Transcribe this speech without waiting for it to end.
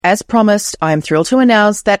As promised, I am thrilled to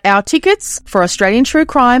announce that our tickets for Australian True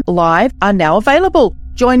Crime Live are now available.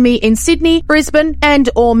 Join me in Sydney, Brisbane and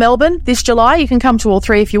or Melbourne this July. You can come to all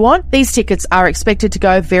three if you want. These tickets are expected to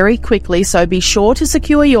go very quickly, so be sure to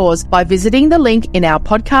secure yours by visiting the link in our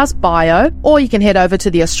podcast bio, or you can head over to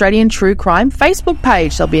the Australian True Crime Facebook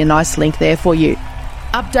page. There'll be a nice link there for you.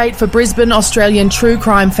 Update for Brisbane Australian True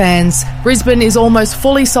Crime fans. Brisbane is almost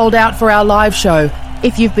fully sold out for our live show.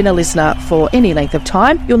 If you've been a listener for any length of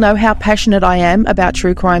time, you'll know how passionate I am about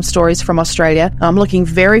true crime stories from Australia. I'm looking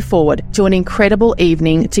very forward to an incredible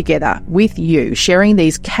evening together with you, sharing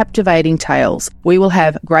these captivating tales. We will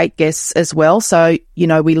have great guests as well, so you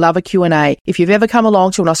know we love a Q&A. If you've ever come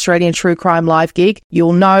along to an Australian True Crime Live gig,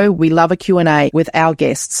 you'll know we love a Q&A with our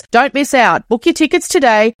guests. Don't miss out. Book your tickets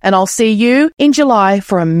today, and I'll see you in July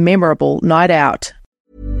for a memorable night out.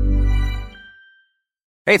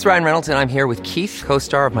 Hey, it's Ryan Reynolds, and I'm here with Keith,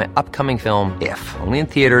 co-star of my upcoming film, If, only in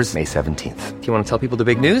theaters May 17th. Do you want to tell people the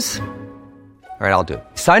big news? All right, I'll do it.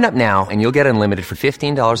 Sign up now and you'll get unlimited for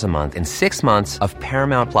 $15 a month and 6 months of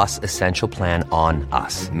Paramount Plus Essential Plan on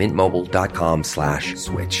us.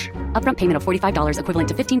 MintMobile.com/switch. Upfront payment of $45 equivalent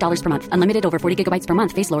to $15 per month. Unlimited over 40 gigabytes per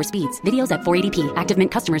month. Face lower speeds. Videos at 480p. Active Mint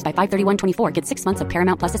customers by 531.24 get 6 months of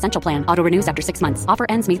Paramount Plus Essential Plan. Auto renews after 6 months. Offer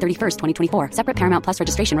ends May 31st, 2024. Separate Paramount Plus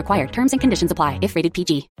registration required. Terms and conditions apply if rated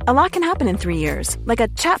PG. A lot can happen in 3 years. Like a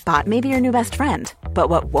chatbot may be your new best friend. But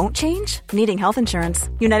what won't change? Needing health insurance.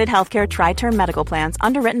 United Healthcare Tri-Term Medical Plans,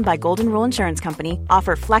 underwritten by Golden Rule Insurance Company,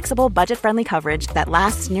 offer flexible, budget-friendly coverage that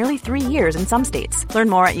lasts nearly 3 years in some states. Learn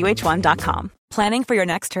more at uh1.com. Planning for your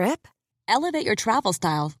next trip? Elevate your travel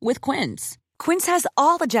style with Quince. Quince has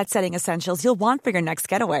all the jet-setting essentials you'll want for your next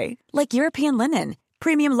getaway, like European linen,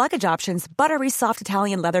 premium luggage options, buttery soft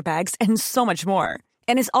Italian leather bags, and so much more.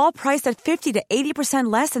 And is all priced at 50 to 80%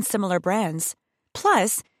 less than similar brands.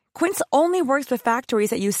 Plus, Quince only works with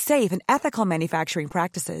factories that use safe and ethical manufacturing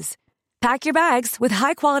practices. Pack your bags with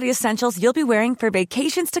high-quality essentials you'll be wearing for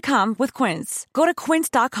vacations to come with Quince. Go to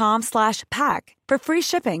quince.com/pack for free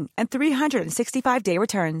shipping and 365-day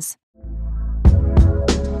returns.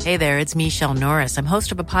 Hey there, it's Michelle Norris. I'm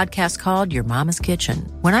host of a podcast called Your Mama's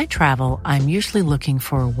Kitchen. When I travel, I'm usually looking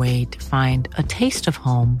for a way to find a taste of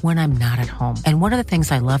home when I'm not at home. And one of the things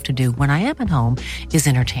I love to do when I am at home is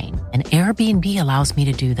entertain. And Airbnb allows me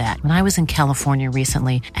to do that. When I was in California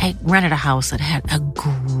recently, I rented a house that had a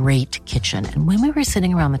great kitchen. And when we were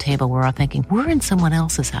sitting around the table, we were all thinking, we're in someone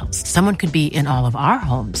else's house. Someone could be in all of our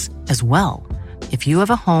homes as well. If you have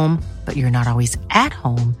a home, but you're not always at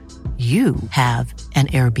home, you have an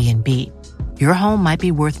Airbnb. Your home might be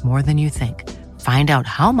worth more than you think. Find out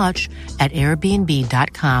how much at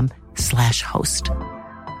airbnb.com/host.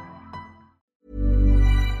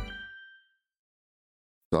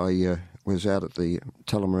 I was out at the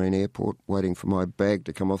Tullamarine airport waiting for my bag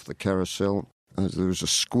to come off the carousel. There was a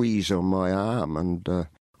squeeze on my arm, and I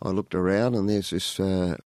looked around, and there's this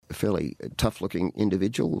fairly tough-looking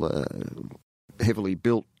individual, heavily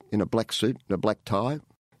built in a black suit and a black tie.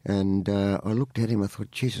 And I looked at him, I thought,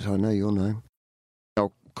 Jesus, I know your name.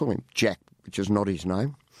 I'll call him Jack, which is not his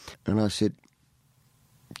name. And I said,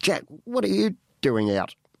 Jack, what are you doing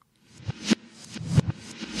out?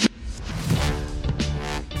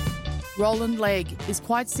 Roland Legg is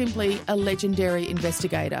quite simply a legendary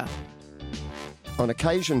investigator. On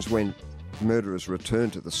occasions when murderers return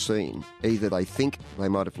to the scene, either they think they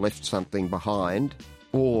might have left something behind,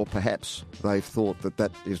 or perhaps they've thought that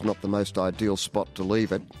that is not the most ideal spot to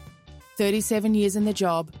leave it. 37 years in the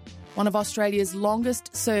job, one of Australia's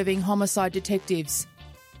longest-serving homicide detectives.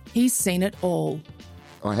 He's seen it all.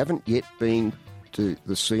 I haven't yet been to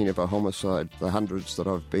the scene of a homicide, the hundreds that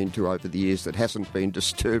I've been to over the years, that hasn't been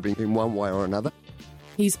disturbing in one way or another.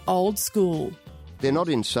 He's old school. They're not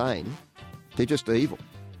insane, they're just evil.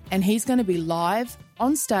 And he's going to be live,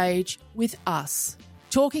 on stage, with us,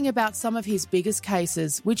 talking about some of his biggest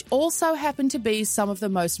cases, which also happen to be some of the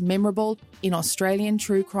most memorable in Australian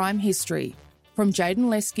true crime history, from Jayden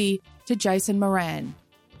Lesky to Jason Moran.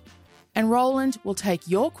 And Roland will take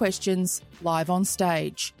your questions live on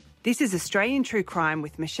stage. This is Australian True Crime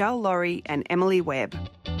with Michelle Laurie and Emily Webb.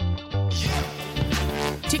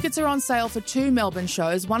 Tickets are on sale for 2 Melbourne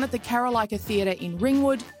shows, one at the Carolika Theatre in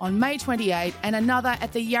Ringwood on May 28 and another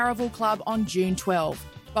at the Yarraville Club on June 12.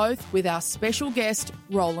 Both with our special guest,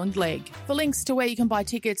 Roland Legg. For links to where you can buy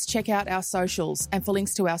tickets, check out our socials. And for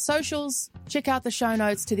links to our socials, check out the show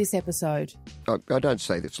notes to this episode. I don't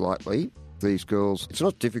say this lightly. These girls, it's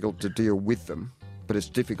not difficult to deal with them, but it's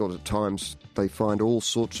difficult at times. They find all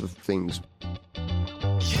sorts of things.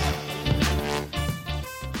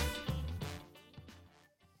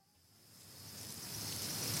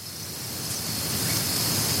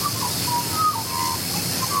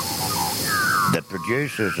 The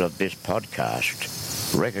producers of this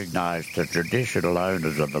podcast recognise the traditional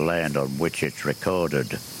owners of the land on which it's recorded.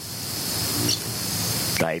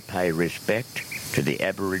 They pay respect to the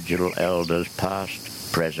Aboriginal elders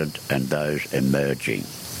past, present and those emerging.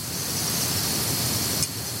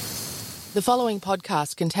 The following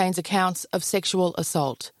podcast contains accounts of sexual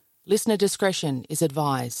assault. Listener discretion is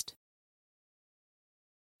advised.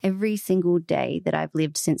 Every single day that I've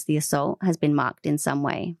lived since the assault has been marked in some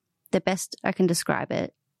way. The best I can describe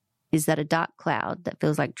it is that a dark cloud that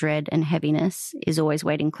feels like dread and heaviness is always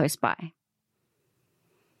waiting close by.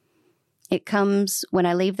 It comes when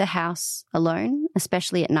I leave the house alone,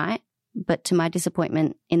 especially at night, but to my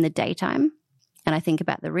disappointment in the daytime, and I think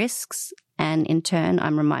about the risks, and in turn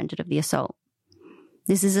I'm reminded of the assault.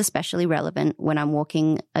 This is especially relevant when I'm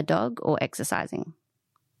walking a dog or exercising.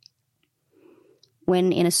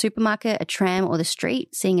 When in a supermarket, a tram or the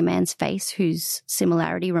street, seeing a man's face whose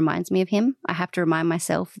similarity reminds me of him, I have to remind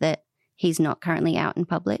myself that he's not currently out in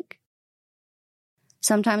public.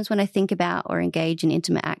 Sometimes when I think about or engage in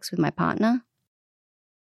intimate acts with my partner,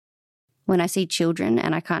 when I see children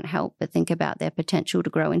and I can't help but think about their potential to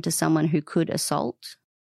grow into someone who could assault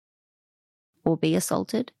or be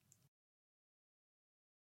assaulted,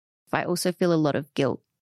 I also feel a lot of guilt.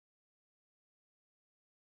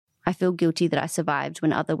 I feel guilty that I survived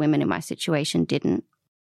when other women in my situation didn't.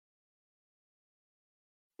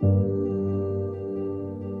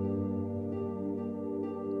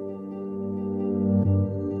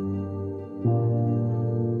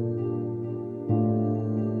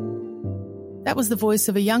 That was the voice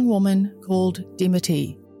of a young woman called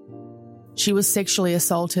Dimity. She was sexually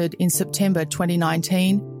assaulted in September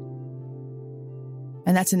 2019,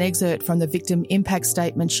 and that's an excerpt from the victim impact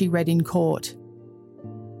statement she read in court.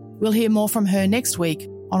 We'll hear more from her next week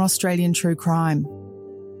on Australian True Crime.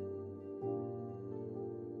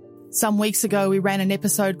 Some weeks ago, we ran an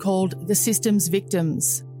episode called The System's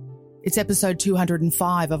Victims. It's episode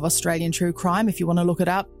 205 of Australian True Crime, if you want to look it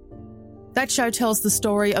up. That show tells the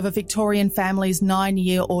story of a Victorian family's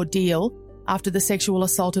 9-year ordeal after the sexual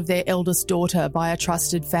assault of their eldest daughter by a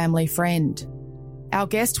trusted family friend. Our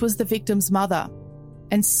guest was the victim's mother,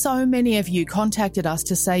 and so many of you contacted us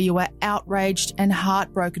to say you were outraged and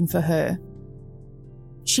heartbroken for her.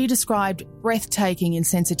 She described breathtaking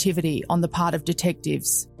insensitivity on the part of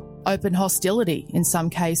detectives, open hostility in some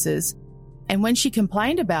cases, and when she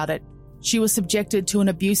complained about it, she was subjected to an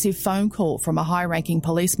abusive phone call from a high-ranking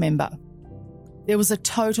police member. There was a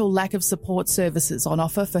total lack of support services on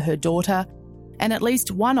offer for her daughter, and at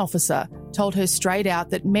least one officer told her straight out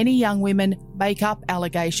that many young women make up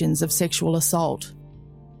allegations of sexual assault.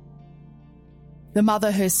 The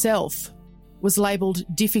mother herself was labelled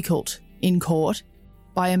difficult in court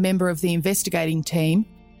by a member of the investigating team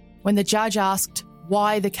when the judge asked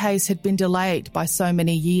why the case had been delayed by so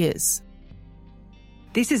many years.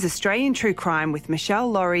 This is Australian True Crime with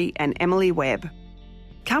Michelle Laurie and Emily Webb.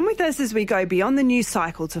 Come with us as we go beyond the news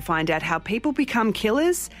cycle to find out how people become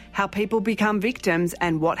killers, how people become victims,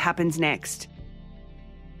 and what happens next.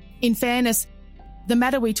 In fairness, the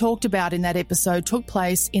matter we talked about in that episode took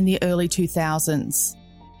place in the early 2000s.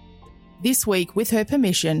 This week, with her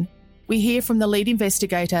permission, we hear from the lead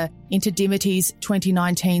investigator into Dimity's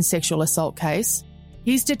 2019 sexual assault case.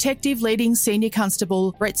 He's Detective Leading Senior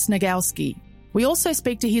Constable Brett Snagowski. We also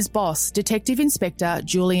speak to his boss, Detective Inspector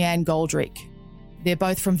Julianne Goldrick. They're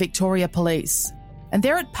both from Victoria Police, and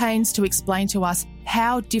they're at pains to explain to us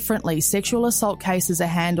how differently sexual assault cases are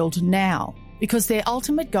handled now, because their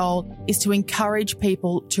ultimate goal is to encourage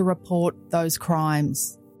people to report those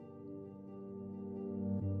crimes.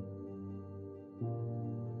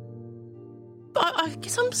 I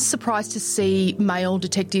guess I'm surprised to see male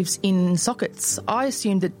detectives in sockets. I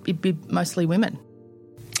assumed that it'd be mostly women.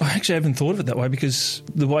 I actually haven't thought of it that way, because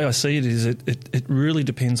the way I see it is it really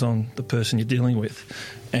depends on the person you're dealing with.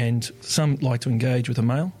 And some like to engage with a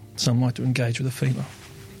male, some like to engage with a female.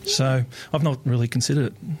 So I've not really considered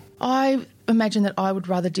it. I imagine that I would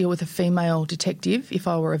rather deal with a female detective if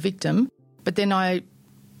I were a victim, but then I'm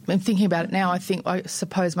thinking about it now, I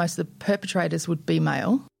suppose most of the perpetrators would be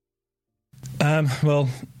male. Well,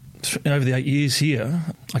 over the 8 years here,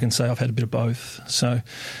 I can say I've had a bit of both. So,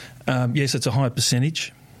 yes, it's a higher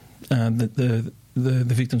percentage. The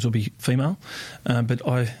victims will be female, but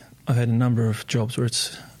I've had a number of jobs where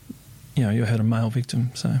it's, you had a male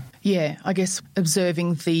victim. So yeah, I guess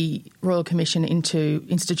observing the Royal Commission into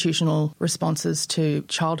institutional responses to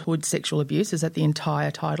childhood sexual abuse, is that the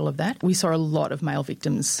entire title of that? We saw a lot of male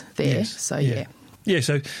victims there. Yes. So yeah. Yeah,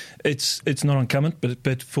 so it's not uncommon,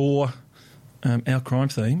 but for our crime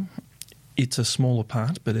theme, it's a smaller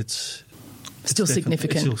part, but it's Still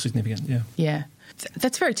significant. It's still significant, yeah. Yeah.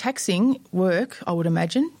 That's very taxing work, I would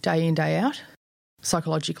imagine, day in, day out,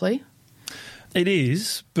 psychologically. It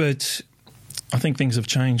is, but I think things have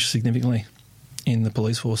changed significantly in the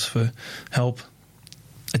police force for help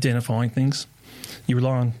identifying things. You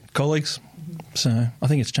rely on colleagues, so I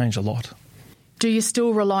think it's changed a lot. Do you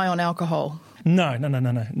still rely on alcohol? No.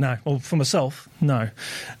 Well, for myself, no.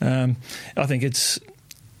 I think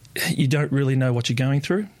you don't really know what you're going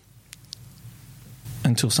through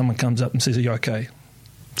until someone comes up and says, are you okay?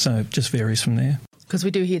 So it just varies from there. Because we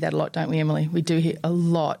do hear that a lot, don't we, Emily? We do hear a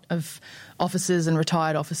lot of officers and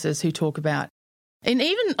retired officers who talk about, and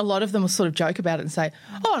even a lot of them will sort of joke about it and say,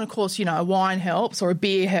 oh, and of course, a wine helps or a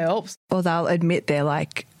beer helps. Or they'll admit they're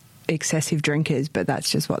like excessive drinkers, but that's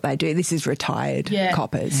just what they do. This is retired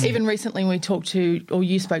coppers. Even recently we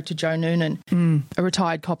you spoke to Joe Noonan, a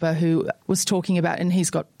retired copper who was talking about, and he's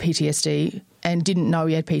got PTSD and didn't know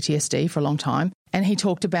he had PTSD for a long time. And he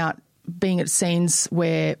talked about being at scenes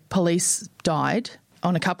where police died.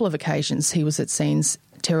 On a couple of occasions he was at scenes,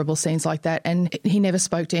 terrible scenes like that, and he never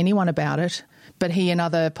spoke to anyone about it. But he and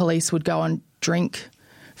other police would go and drink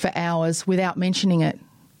for hours without mentioning it,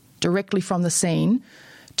 directly from the scene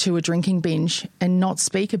to a drinking binge, and not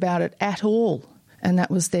speak about it at all. And that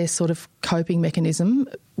was their sort of coping mechanism,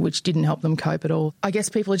 which didn't help them cope at all. I guess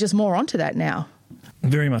people are just more onto that now.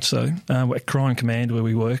 Very much so. At Crime Command, where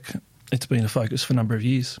we work, it's been a focus for a number of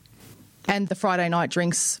years. And the Friday night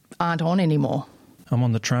drinks aren't on anymore. I'm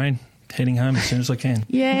on the train, heading home as soon as I can.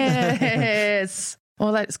 Yes.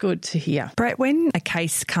 Well, that's good to hear. Brett, when a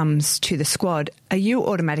case comes to the squad, are you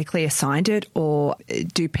automatically assigned it, or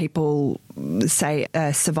do people, say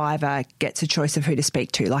a survivor gets a choice of who to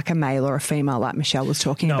speak to, like a male or a female, like Michelle was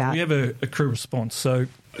talking about? No, we have a crew response. So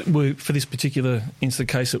for this particular incident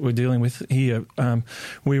case that we're dealing with here,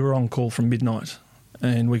 we were on call from midnight,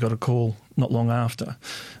 and we got a call not long after.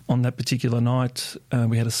 On that particular night,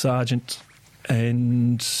 we had a sergeant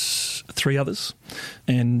and 3 others,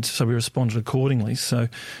 and so we responded accordingly. So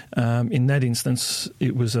in that instance,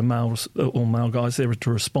 it was all male guys there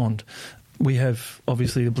to respond. We have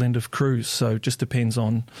obviously a blend of crews, so it just depends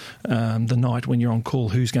on the night when you're on call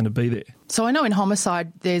who's going to be there. So I know in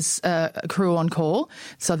homicide there's a crew on call,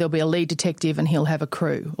 so there'll be a lead detective and he'll have a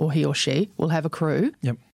crew, or he or she will have a crew.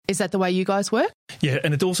 Yep. Is that the way you guys work? Yeah,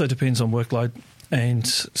 and it also depends on workload. And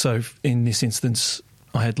so in this instance,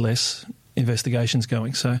 I had less investigations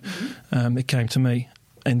going, so it came to me.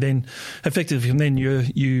 And then effectively from then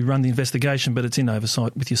you run the investigation, but it's in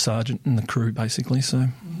oversight with your sergeant and the crew basically. So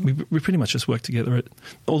we pretty much just work together.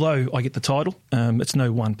 Although I get the title, it's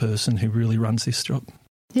no one person who really runs this job.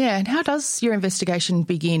 Yeah, and how does your investigation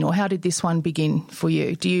begin, or how did this one begin for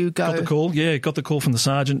you? Do you go... Got the call from the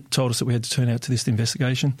sergeant, told us that we had to turn out to this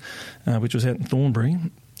investigation, which was out in Thornbury.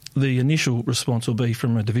 The initial response will be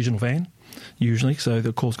from a divisional van, usually, so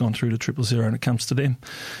the call's gone through to 000 and it comes to them.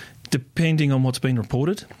 Depending on what's been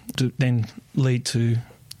reported, to then lead to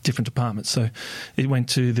different departments. So it went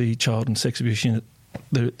to the Child and Sex Abuse Unit,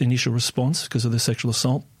 the initial response because of the sexual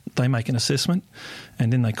assault. They make an assessment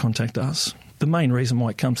and then they contact us. The main reason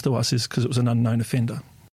why it comes to us is because it was an unknown offender.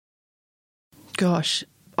 Gosh,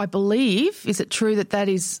 I believe, is it true that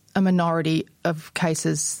is a minority of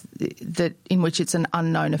cases that in which it's an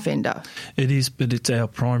unknown offender? It is, but it's our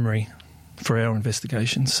primary for our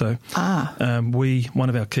investigation. So one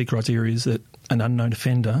of our key criteria is that an unknown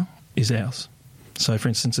offender is ours. So, for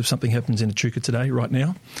instance, if something happens in Echuca today, right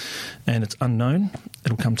now, and it's unknown,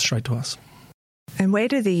 it'll come straight to us. And where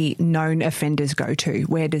do the known offenders go to?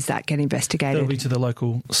 Where does that get investigated? That'll be to the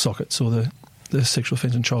local sockets or the sexual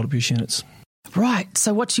offence and child abuse units. Right.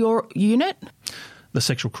 So what's your unit? The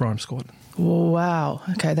Sexual Crime Squad. Wow.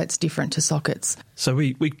 Okay, that's different to sockets. So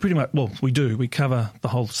we pretty much, we do. We cover the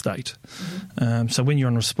whole state. Mm-hmm. So when you're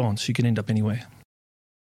on response, you can end up anywhere.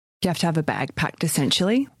 You have to have a bag packed,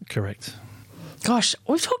 essentially? Correct. Gosh,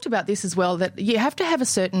 we've talked about this as well, that you have to have a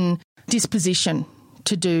certain disposition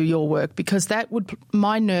to do your work, because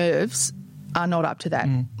my nerves are not up to that.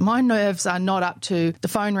 My nerves are not up to the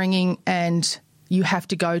phone ringing and you have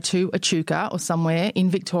to go to Echuca or somewhere in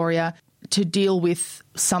Victoria to deal with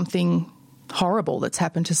something horrible that's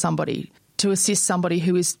happened to somebody, to assist somebody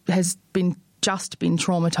who has been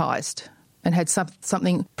traumatised and had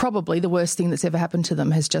something, probably the worst thing that's ever happened to them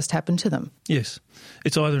has just happened to them. Yes.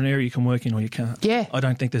 It's either an area you can work in or you can't. Yeah. I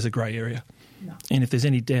don't think there's a grey area. No. And if there's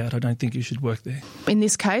any doubt, I don't think you should work there. In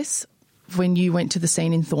this case, when you went to the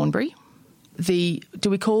scene in Thornbury, do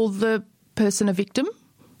we call the person a victim?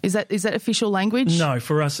 Is that official language? No,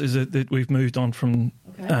 for us is that we've moved on from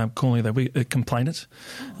calling that a complainant,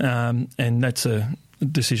 and that's a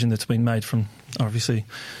decision that's been made from, obviously,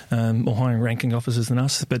 more higher-ranking officers than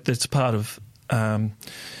us, but that's part of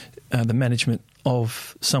the management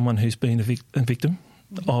of someone who's been a victim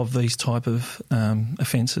of these type of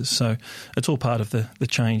offences. So it's all part of the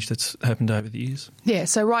change that's happened over the years. Yeah,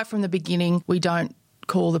 so right from the beginning, we don't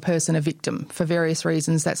call the person a victim for various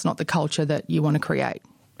reasons. That's not the culture that you want to create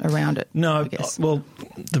around it. No, I guess. Well,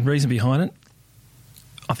 the reason behind it,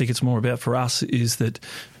 I think it's more about for us is that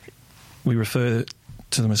we refer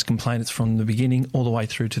to them as complainants from the beginning all the way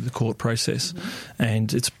through to the court process. And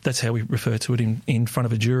that's how we refer to it in front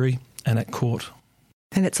of a jury and at court.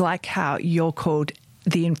 And it's like how you're called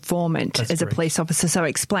the informant That's as correct. a police officer. So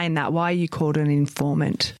explain that. Why are you called an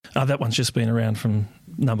informant? That one's just been around from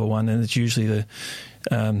number one, and it's usually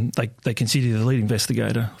they consider you the lead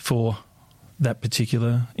investigator for that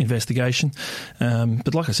particular investigation.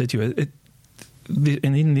 But like I said to you,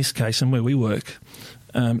 and in this case and where we work,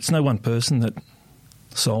 it's no one person that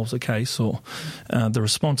solves a case, or the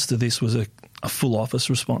response to this was a full office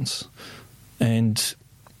response. And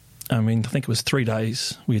I mean, I think it was 3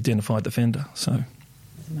 days we identified the offender. So,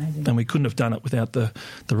 and we couldn't have done it without the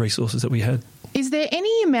resources that we had. Is there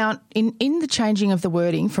any amount in the changing of the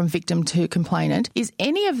wording from victim to complainant, is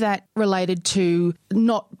any of that related to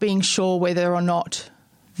not being sure whether or not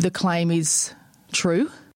the claim is true?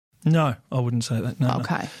 No, I wouldn't say that. No.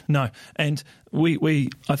 Okay. No. And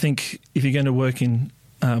I think if you're going to work in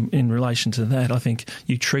relation to that, I think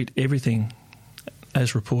you treat everything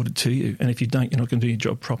as reported to you. And if you don't, you're not going to do your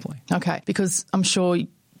job properly. Okay, because I'm sure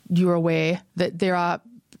you're aware that there are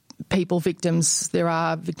victims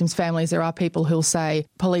families, there are people who'll say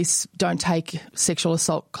police don't take sexual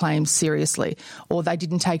assault claims seriously, or they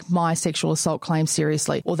didn't take my sexual assault claim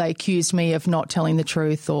seriously, or they accused me of not telling the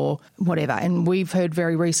truth or whatever. And we've heard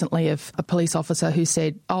very recently of a police officer who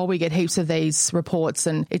said, we get heaps of these reports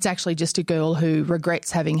and it's actually just a girl who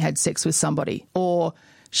regrets having had sex with somebody, or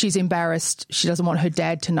she's embarrassed, she doesn't want her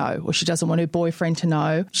dad to know, or she doesn't want her boyfriend to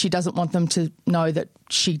know. She doesn't want them to know that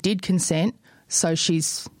she did consent, so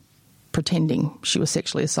she's pretending she was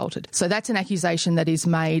sexually assaulted. So that's an accusation that is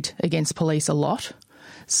made against police a lot.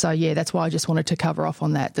 So, yeah, that's why I just wanted to cover off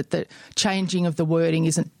on that the changing of the wording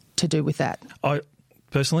isn't to do with that. I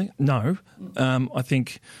personally, no. I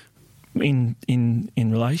think in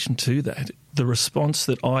relation to that, the response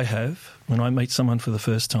that I have when I meet someone for the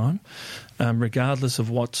first time, regardless of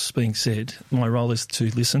what's being said, my role is to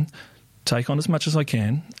listen, take on as much as I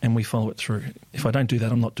can, and we follow it through. If I don't do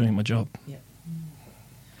that, I'm not doing my job. Yeah.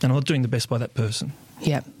 And I'm not doing the best by that person.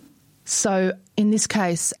 Yeah. So in this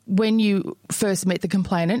case, when you first met the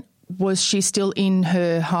complainant, was she still in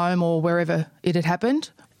her home or wherever it had happened?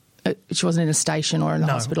 She wasn't in a station or in the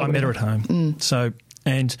hospital? No, I met her at home. So,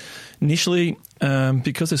 and initially,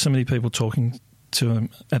 because there's so many people talking to him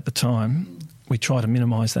at the time, we try to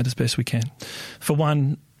minimise that as best we can. For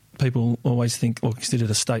one, people always think or consider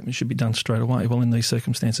a statement should be done straight away. Well, in these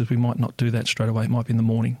circumstances, we might not do that straight away. It might be in the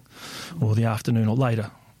morning or the afternoon or later,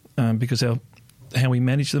 because how we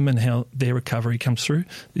manage them and how their recovery comes through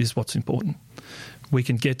is what's important. We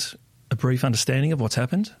can get a brief understanding of what's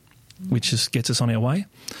happened, which just gets us on our way,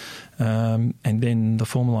 and then the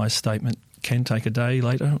formalised statement can take a day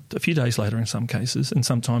later, a few days later in some cases, and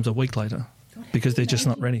sometimes a week later, because they're just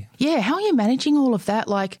not ready. Yeah, how are you managing all of that?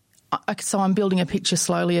 So I'm building a picture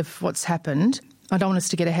slowly of what's happened. I don't want us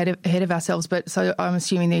to get ahead of ourselves, but so I'm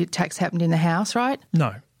assuming the attacks happened in the house, right?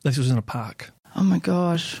 No, this was in a park. Oh, my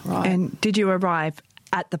gosh, right. And did you arrive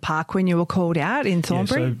at the park when you were called out in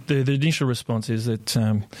Thornbury? Yeah, so the initial response is that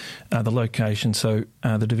the location, so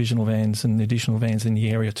the divisional vans and the additional vans in the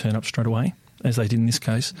area turn up straight away, as they did in this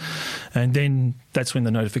case. And then that's when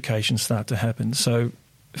the notifications start to happen. So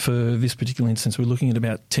for this particular instance, we're looking at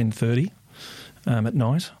about 10:30 at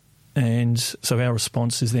night. And so our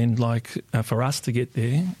response is then for us to get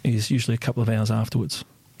there is usually a couple of hours afterwards.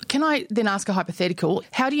 Can I then ask a hypothetical?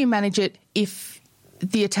 How do you manage it if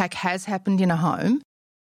the attack has happened in a home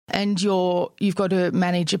and you've got to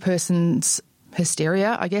manage a person's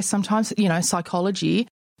hysteria, I guess sometimes, psychology,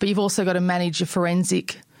 but you've also got to manage a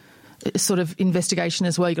forensic sort of investigation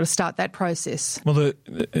as well. You've got to start that process. Well,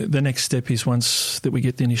 the next step is once that we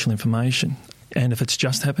get the initial information, and if it's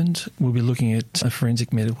just happened, we'll be looking at a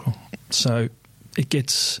forensic medical. So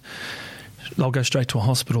they'll go straight to a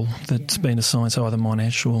hospital that's been assigned, so either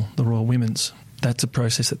Monash or the Royal Women's. That's a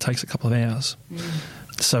process that takes a couple of hours.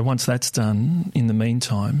 So once that's done, in the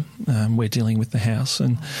meantime, we're dealing with the house,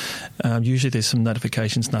 and usually there's some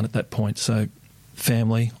notifications done at that point, so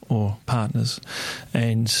family or partners,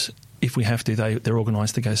 and if we have to, they're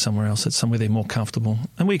organised to go somewhere else, that's somewhere they're more comfortable.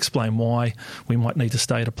 And we explain why we might need to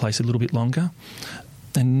stay at a place a little bit longer,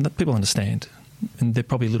 and people understand. and they're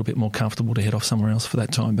probably a little bit more comfortable to head off somewhere else for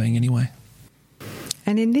that time being anyway.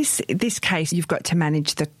 And in this case, you've got to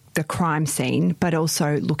manage the crime scene, but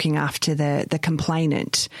also looking after the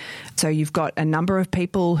complainant. So you've got a number of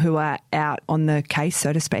people who are out on the case,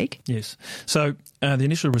 so to speak. Yes. So the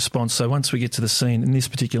initial response, so once we get to the scene, in this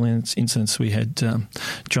particular instance we had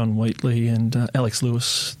John Wheatley and Alex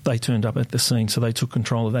Lewis. They turned up at the scene, so they took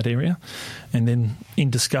control of that area. And then in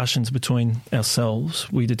discussions between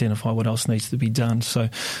ourselves, we'd identify what else needs to be done. So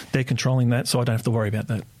they're controlling that, so I don't have to worry about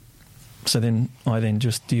that. So then I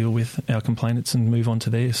just deal with our complainants and move on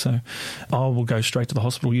to there. So I will go straight to the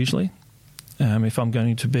hospital usually. If I'm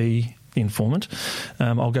going to be the informant,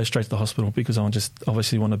 I'll go straight to the hospital because I just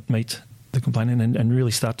obviously want to meet the complainant and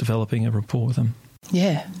really start developing a rapport with them.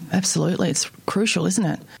 Yeah, absolutely. It's crucial, isn't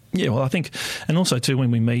it? Yeah, well, I think, and also too,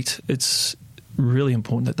 when we meet, it's really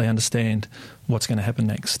important that they understand what's going to happen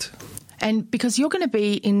next. And because you're going to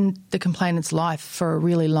be in the complainant's life for a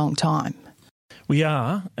really long time. We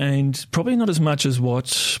are, and probably not as much as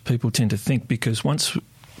what people tend to think, because once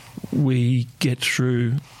we get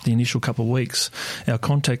through the initial couple of weeks, our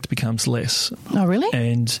contact becomes less. Oh, really?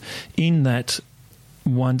 And in that,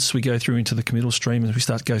 once we go through into the committal stream and we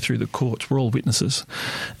start to go through the courts, we're all witnesses.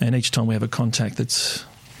 And each time we have a contact that's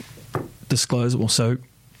disclosable. So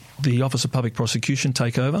the Office of Public Prosecution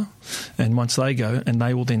take over, and once they go, and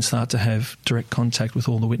they will then start to have direct contact with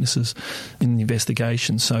all the witnesses in the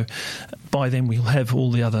investigation. So by then we'll have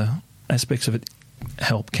all the other aspects of it,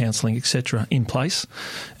 help, counselling, etc., in place,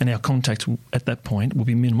 and our contact at that point will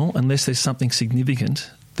be minimal unless there's something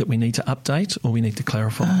significant that we need to update or we need to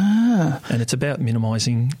clarify. And it's about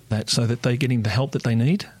minimising that so that they're getting the help that they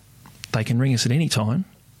need. They can ring us at any time,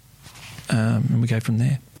 and we go from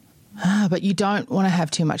there. But you don't want to have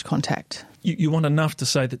too much contact. You want enough to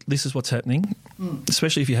say that this is what's happening,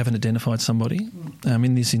 especially if you haven't identified somebody.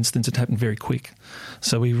 In this instance, it happened very quick.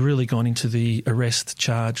 So we've really gone into the arrest,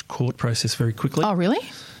 charge, court process very quickly. Oh, really?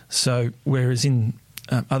 So whereas in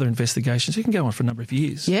other investigations, you can go on for a number of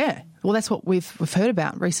years. Yeah. Well, that's what we've heard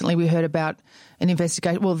about. Recently we heard about an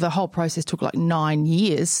investigation. Well, the whole process took like 9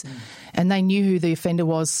 years, and they knew who the offender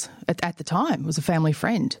was at the time. It was a family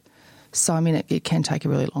friend. So, I mean, it can take a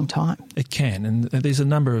really long time. It can, and there's a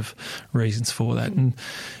number of reasons for that. And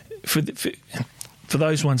for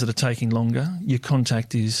those ones that are taking longer, your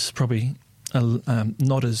contact is probably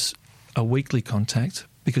not as a weekly contact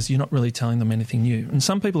because you're not really telling them anything new. And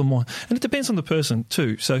some people are more, and it depends on the person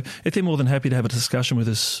too. So if they're more than happy to have a discussion with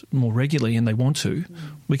us more regularly and they want to,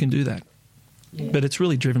 we can do that. Yeah. But it's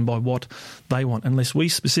really driven by what they want, unless we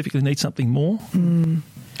specifically need something more.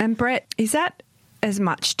 And Brett, is that as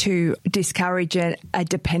much to discourage a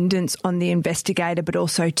dependence on the investigator, but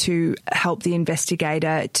also to help the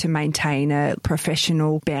investigator to maintain a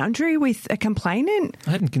professional boundary with a complainant?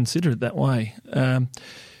 I hadn't considered it that way.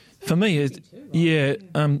 For me,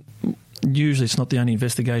 usually it's not the only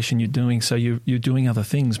investigation you're doing, so you're doing other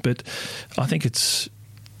things. But I think it's,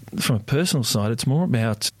 from a personal side, it's more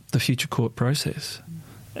about the future court process.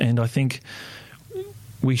 And I think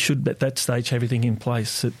we should, at that stage, have everything in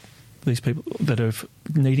place that these people that are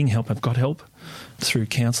needing help have got help through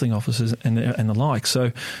counselling officers and the like.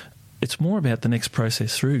 So it's more about the next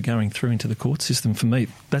process going through into the court system for me.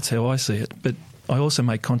 That's how I see it. But I also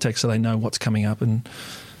make contact so they know what's coming up.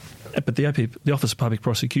 But the Office of Public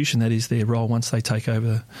Prosecution, that is their role once they take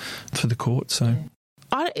over for the court. So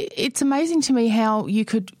it's amazing to me how you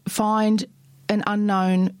could find an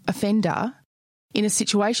unknown offender in a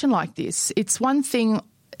situation like this. It's one thing,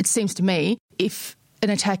 it seems to me, if an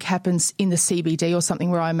attack happens in the CBD or something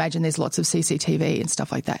where I imagine there's lots of CCTV and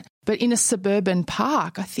stuff like that. But in a suburban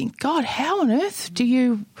park, I think, God, how on earth do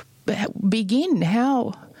you begin?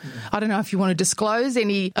 How? I don't know if you want to disclose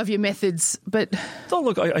any of your methods, but... Oh,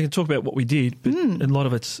 look, I can talk about what we did, but a lot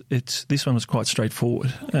of it's this one was quite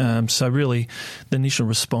straightforward. So really, the initial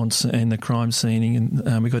response and the crime scene,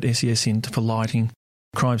 and we got SES in for lighting.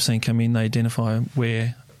 Crime scene come in, they identify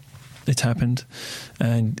where it's happened,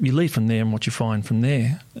 and you lead from there and what you find from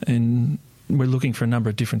there. And we're looking for a number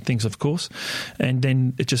of different things, of course, and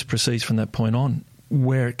then it just proceeds from that point on.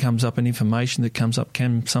 Where it comes up and information that comes up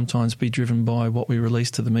can sometimes be driven by what we release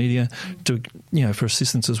to the media for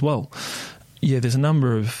assistance as well. Yeah, there's a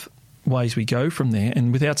number of ways we go from there,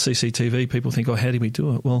 and without CCTV, people think, oh, how do we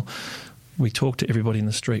do it? Well, we talk to everybody in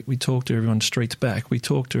the street. We talk to everyone streets back. We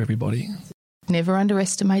talk to everybody. Never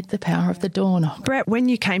underestimate the power of the doorknob. Brett, when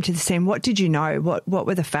you came to the scene, what did you know? What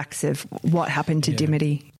were the facts of what happened to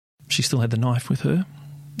Dimity? She still had the knife with her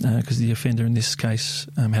because the offender in this case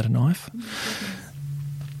had a knife.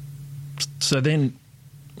 So then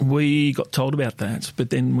We got told about that, but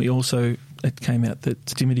then it came out that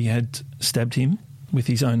Dimity had stabbed him with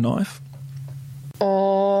his own knife.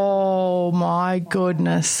 Oh, my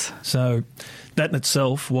goodness. So that in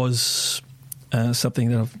itself was something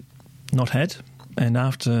that I've not had. And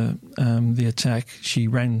after the attack, she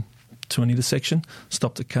ran to an intersection,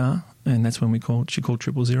 stopped the car, and that's when she called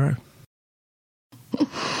 000.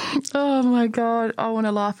 Oh, my God. I want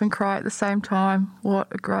to laugh and cry at the same time. What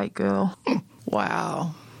a great girl.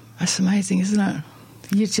 Wow. That's amazing, isn't it?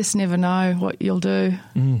 You just never know what you'll do.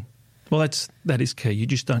 Mm. Well, that is key. You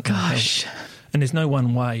just don't know. Gosh. And there's no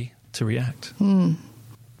one way to react. Mm.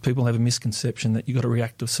 People have a misconception that you've got to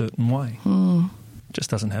react a certain way. Mm. It just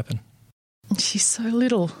doesn't happen. She's so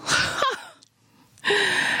little.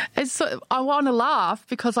 I want to laugh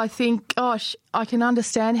because I think, gosh, I can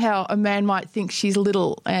understand how a man might think she's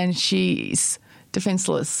little and she's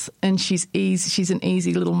defenceless and she's an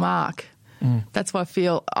easy little mark. Mm. That's why I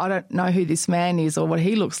feel, I don't know who this man is or what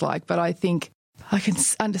he looks like, but I think I can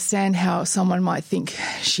understand how someone might think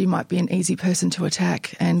she might be an easy person to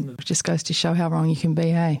attack, and it just goes to show how wrong you can be,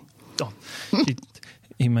 hey? Oh,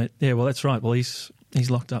 well, that's right. Well, he's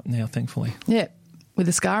locked up now, thankfully. Yeah, with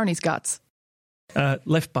a scar on his guts.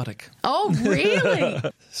 Left buttock. Oh, really?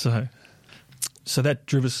 So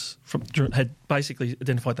that had basically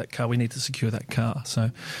identified that car. We need to secure that car.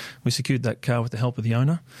 So we secured that car with the help of the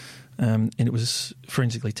owner, and it was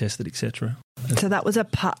forensically tested, etc. So that was a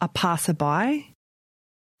passerby?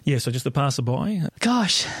 Yeah, so just a passerby.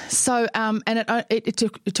 Gosh. So, and it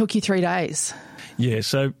took you 3 days. Yeah,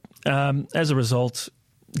 so as a result,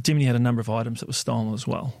 Dimity had a number of items that were stolen as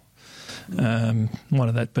well. One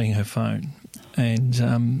of that being her phone.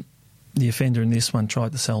 And the offender in this one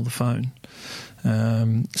tried to sell the phone.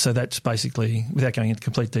 So that's basically, without going into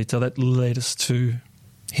complete detail, that led us to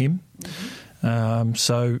him. Mm-hmm.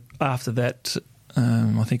 So after that,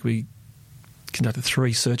 I think we conducted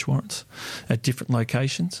 3 search warrants at different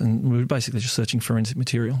locations, and we were basically just searching forensic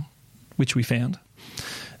material, which we found.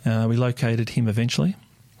 We located him eventually.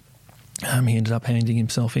 He ended up handing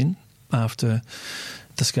himself in after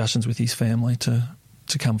discussions with his family to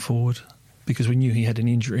come forward, because we knew he had an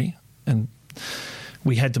injury and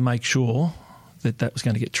we had to make sure that was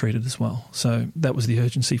going to get treated as well. So that was the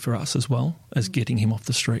urgency for us as well as getting him off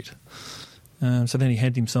the street. So then he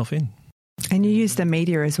handed himself in. And you used the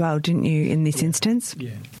media as well, didn't you, in this instance?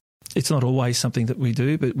 Yeah. It's not always something that we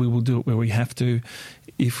do, but we will do it where we have to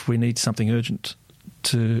if we need something urgent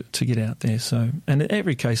to get out there. So, and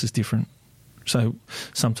every case is different. So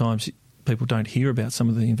sometimes people don't hear about some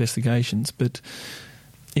of the investigations, but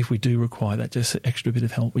if we do require that just extra bit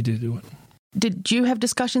of help, we do it. Did you have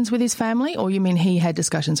discussions with his family, or you mean he had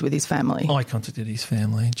discussions with his family? I contacted his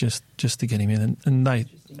family just to get him in,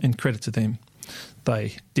 and credit to them,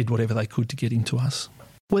 they did whatever they could to get him to us.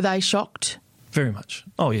 Were they shocked? Very much.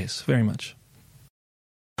 Oh, yes, very much.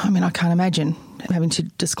 I mean, I can't imagine having to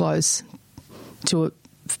disclose to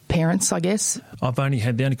parents, I guess.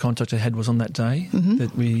 The only contact I had was on that day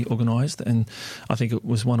that we organised, and I think it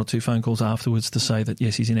was 1 or 2 phone calls afterwards to say that,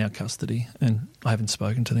 yes, he's in our custody, and I haven't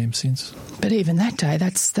spoken to them since. But even that day,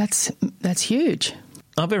 that's huge.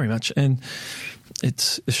 Oh, very much, and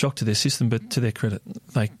it's a shock to their system, but to their credit,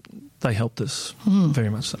 they helped us very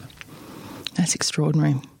much so. That's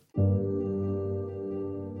extraordinary.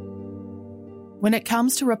 When it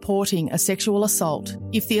comes to reporting a sexual assault,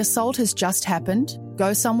 if the assault has just happened,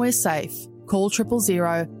 go somewhere safe, call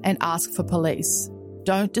 000 and ask for police.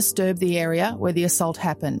 Don't disturb the area where the assault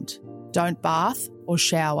happened. Don't bath or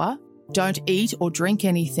shower. Don't eat or drink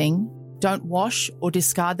anything. Don't wash or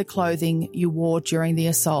discard the clothing you wore during the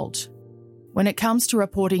assault. When it comes to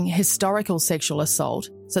reporting historical sexual assault,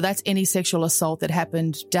 so that's any sexual assault that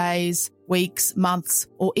happened days, weeks, months,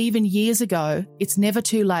 or even years ago, it's never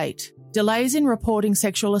too late. Delays in reporting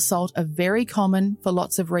sexual assault are very common for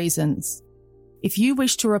lots of reasons. If you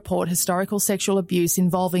wish to report historical sexual abuse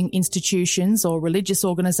involving institutions or religious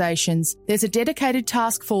organisations, there's a dedicated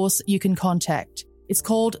task force you can contact. It's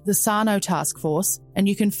called the Sarno Task Force, and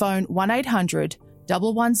you can phone 1800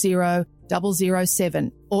 110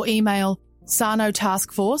 007 or email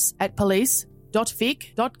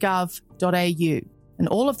sarnotaskforce@police.vic.gov.au. And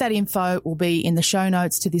all of that info will be in the show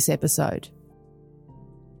notes to this episode.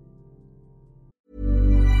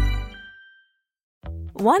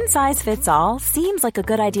 One size fits all seems like a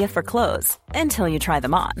good idea for clothes until you try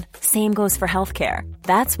them on. Same goes for healthcare.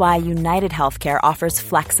 That's why United Healthcare offers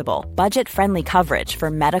flexible, budget-friendly coverage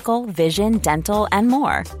for medical, vision, dental, and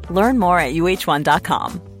more. Learn more at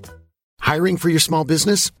uh1.com. Hiring for your small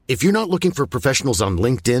business? If you're not looking for professionals on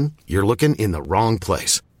LinkedIn, you're looking in the wrong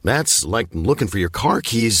place. That's like looking for your car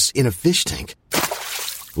keys in a fish tank.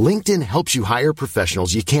 LinkedIn helps you hire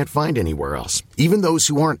professionals you can't find anywhere else, even those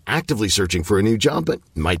who aren't actively searching for a new job but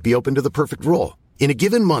might be open to the perfect role. In a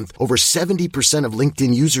given month, over 70% of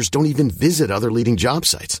LinkedIn users don't even visit other leading job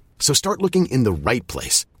sites. So start looking in the right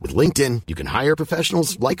place. With LinkedIn, you can hire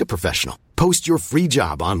professionals like a professional. Post your free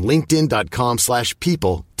job on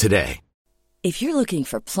linkedin.com/people today. If you're looking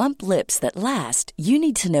for plump lips that last, you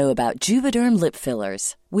need to know about Juvederm lip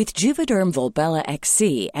fillers. With Juvederm Volbella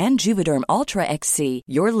XC and Juvederm Ultra XC,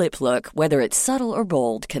 your lip look, whether it's subtle or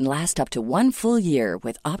bold, can last up to 1 full year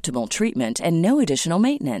with optimal treatment and no additional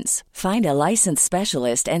maintenance. Find a licensed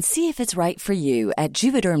specialist and see if it's right for you at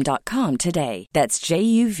Juvederm.com today. That's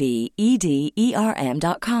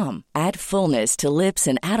JUVEDERM.com. Add fullness to lips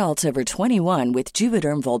in adults over 21 with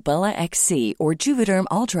Juvederm Volbella XC or Juvederm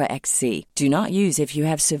Ultra XC. Do not use if you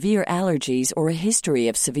have severe allergies or a history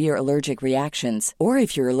of severe allergic reactions, or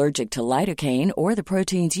if you're allergic to lidocaine or the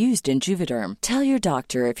proteins used in Juvederm. Tell your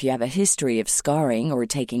doctor if you have a history of scarring or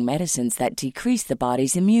taking medicines that decrease the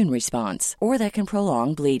body's immune response or that can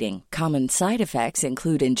prolong bleeding. Common side effects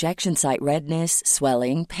include injection site redness,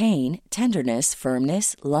 swelling, pain, tenderness,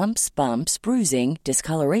 firmness, lumps, bumps, bruising,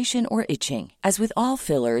 discoloration, or itching. As with all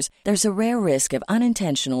fillers, there's a rare risk of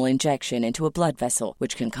unintentional injection into a blood vessel,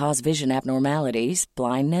 which can cause vision abnormalities,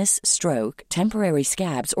 blindness, stroke, temporary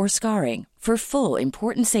scabs, or scarring. For full,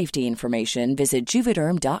 important safety information, visit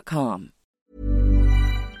Juvederm.com.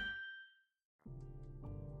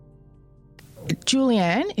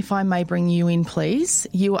 Julianne, if I may bring you in, please.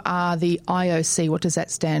 You are the IOC. What does that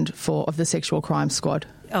stand for, of the Sexual Crime Squad?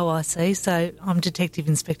 OIC. So I'm Detective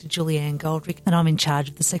Inspector Julianne Goldrick, and I'm in charge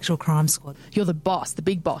of the Sexual Crime Squad. You're the boss, the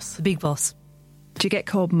big boss. The big boss. Do you get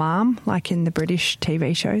called Mum, like in the British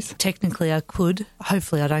TV shows? Technically, I could.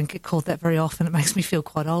 Hopefully, I don't get called that very often. It makes me feel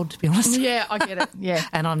quite old, to be honest. Yeah, I get it. Yeah.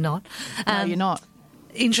 And I'm not. No, you're not.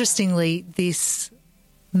 Interestingly, this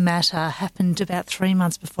matter happened about 3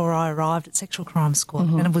 months before I arrived at Sexual Crime Squad,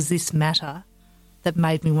 and it was this matter that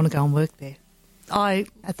made me want to go and work there. I,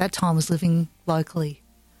 at that time, was living locally,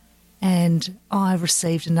 and I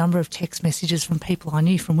received a number of text messages from people I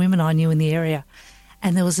knew, from women I knew in the area,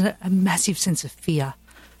 and there was a massive sense of fear.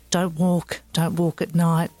 Don't walk at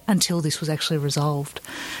night, until this was actually resolved.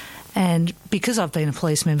 And because I've been a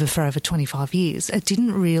police member for over 25 years, it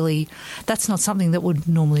didn't really, that's not something that would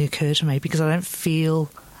normally occur to me because I don't feel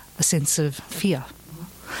a sense of fear.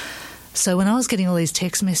 So when I was getting all these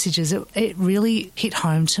text messages, it really hit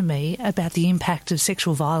home to me about the impact of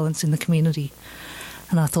sexual violence in the community.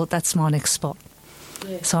 And I thought, that's my next spot.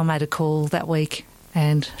 Yeah. So I made a call that week,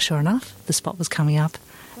 and sure enough, the spot was coming up,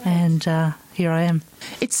 and here I am.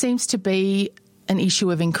 It seems to be an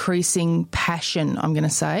issue of increasing passion, I'm going to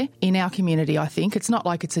say, in our community, I think. It's not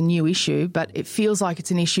like it's a new issue, but it feels like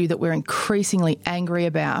it's an issue that we're increasingly angry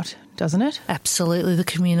about, doesn't it? Absolutely. The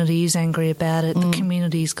community is angry about it. The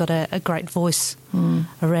community's got a great voice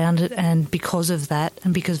around it, and because of that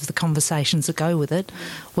and because of the conversations that go with it,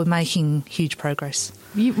 we're making huge progress.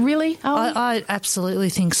 You really? I absolutely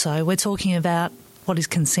think so. We're talking about what is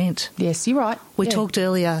consent. Yes, you're right. We talked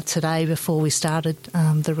earlier today before we started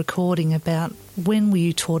the recording about when were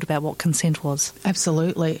you taught about what consent was?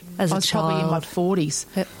 Absolutely. As I a was child. probably in my 40s.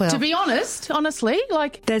 Well, to be honestly,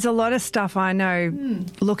 like... There's a lot of stuff I know,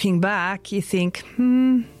 looking back, you think,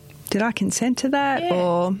 did I consent to that? Yeah.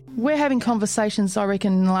 Or we're having conversations, I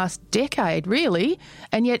reckon, in the last decade, really,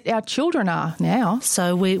 and yet our children are now.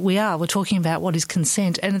 So we are. We're talking about what is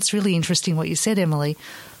consent, and it's really interesting what you said, Emily.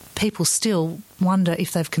 People still wonder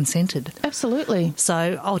if they've consented. Absolutely.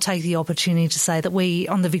 So I'll take the opportunity to say that we,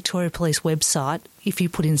 on the Victoria Police website, if you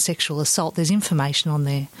put in sexual assault, there's information on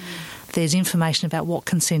there. There's information about what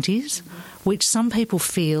consent is, which some people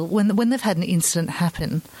feel, when they've had an incident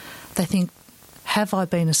happen, they think, have I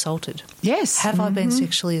been assaulted? Yes. Have I been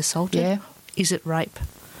sexually assaulted? Yeah. Is it rape?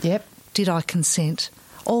 Yep. Did I consent?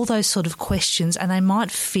 All those sort of questions, and they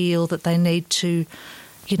might feel that they need to,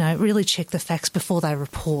 really check the facts before they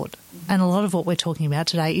report. And a lot of what we're talking about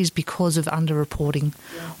today is because of underreporting.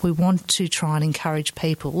 Yeah. We want to try and encourage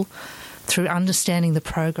people through understanding the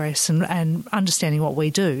progress and understanding what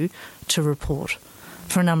we do to report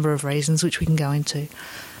for a number of reasons, which we can go into.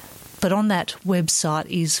 But on that website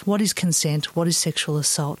is what is consent, what is sexual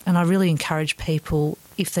assault, and I really encourage people,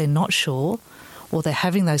 if they're not sure or they're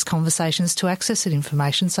having those conversations, to access that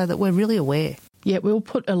information so that we're really aware. Yeah, we'll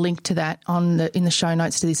put a link to that in the show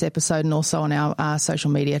notes to this episode and also on our social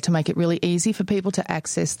media to make it really easy for people to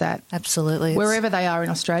access that. Absolutely. Wherever they are in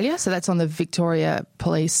Australia. So that's on the Victoria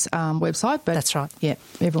Police website. But that's right. Yeah,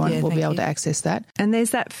 everyone will be able to access that. And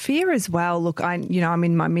there's that fear as well. Look, I'm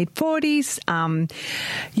in my mid-40s.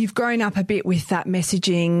 You've grown up a bit with that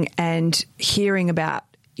messaging and hearing about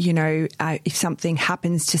if something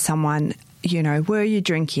happens to someone, were you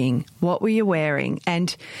drinking? What were you wearing?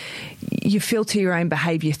 And you filter your own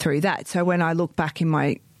behaviour through that. So when I look back in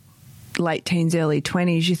my late teens, early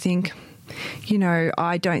 20s, you think,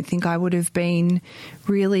 I don't think I would have been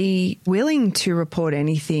really willing to report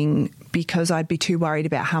anything because I'd be too worried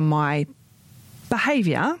about how my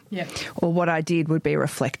behaviour or what I did would be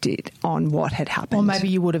reflected on what had happened. Or maybe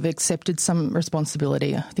you would have accepted some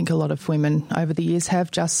responsibility. I think a lot of women over the years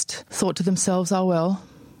have just thought to themselves, oh, well,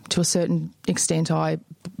 to a certain extent I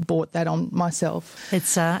brought that on myself.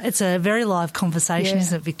 It's a very live conversation,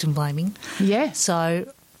 isn't it, victim blaming? Yeah.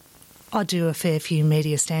 So I do a fair few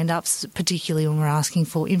media stand-ups, particularly when we're asking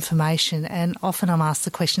for information, and often I'm asked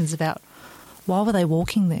the questions about why were they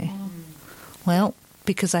walking there? Well,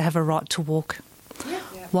 because they have a right to walk.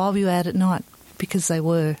 Why were you out at night? Because they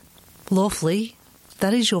were. Lawfully,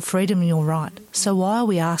 that is your freedom and your right. So why are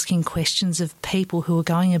we asking questions of people who are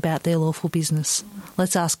going about their lawful business?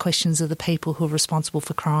 Let's ask questions of the people who are responsible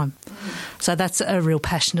for crime. So that's a real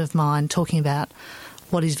passion of mine, talking about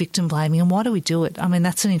what is victim blaming and why do we do it? I mean,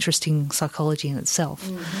 that's an interesting psychology in itself.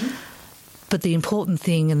 But the important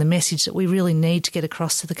thing and the message that we really need to get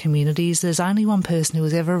across to the community is there's only one person who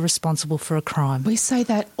is ever responsible for a crime. We say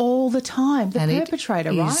that all the time. The perpetrator,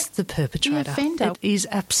 right? It is the perpetrator. The offender. It is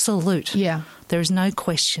absolute. Yeah. There is no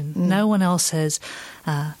question. No one else has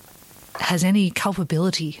any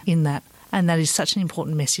culpability in that. And that is such an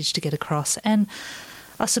important message to get across. And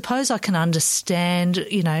I suppose I can understand,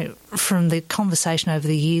 from the conversation over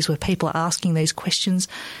the years where people are asking these questions,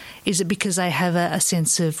 is it because they have a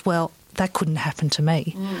sense of, well, that couldn't happen to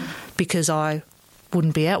me because I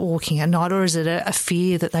wouldn't be out walking at night, or is it a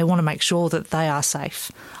fear that they want to make sure that they are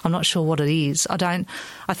safe? I'm not sure what it is. I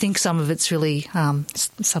think some of it's really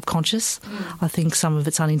subconscious. I think some of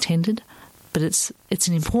it's unintended. But it's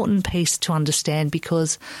an important piece to understand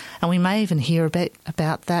because, and we may even hear a bit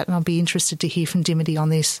about that, and I'll be interested to hear from Dimity on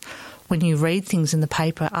this, when you read things in the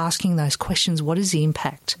paper, asking those questions, what is the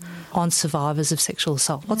impact on survivors of sexual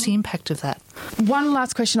assault? What's the impact of that? One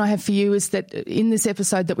last question I have for you is that in this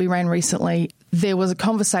episode that we ran recently, there was a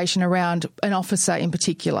conversation around an officer in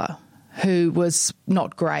particular who was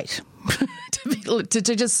not great. To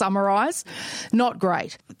just summarise, not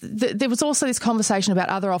great. There was also this conversation about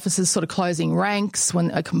other officers sort of closing ranks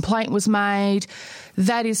when a complaint was made.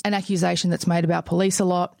 That is an accusation that's made about police a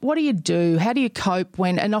lot. What do you do? How do you cope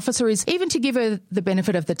when an officer is, even to give her the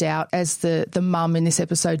benefit of the doubt, as the mum in this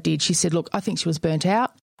episode did, she said, look, I think she was burnt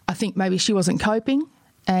out. I think maybe she wasn't coping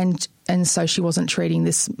and so she wasn't treating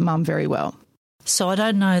this mum very well. So I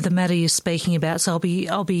don't know the matter you're speaking about, so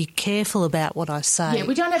I'll be careful about what I say. Yeah,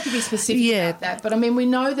 we don't have to be specific about that, but I mean, we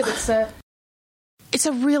know that it's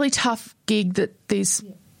a really tough gig that these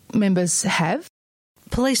members have.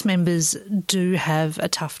 Police members do have a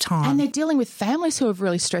tough time. And they're dealing with families who are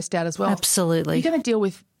really stressed out as well. Absolutely. You're going to deal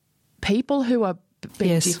with people who are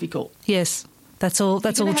being difficult. Yes, that's all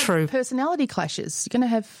true. Personality clashes. You're going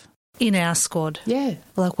to have... In our squad. Yeah.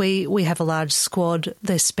 Like we have a large squad.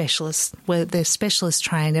 They're specialists. They're specialist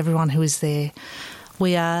trained, everyone who is there.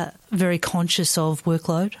 We are very conscious of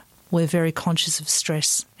workload. We're very conscious of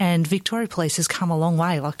stress. And Victoria Police has come a long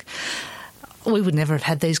way. Like, we would never have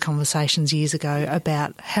had these conversations years ago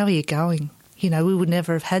about how are you going? We would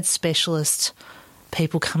never have had specialist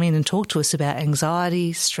people come in and talk to us about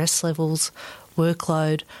anxiety, stress levels,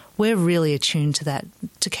 workload. We're really attuned to that,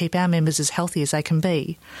 to keep our members as healthy as they can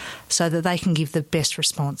be so that they can give the best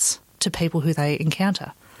response to people who they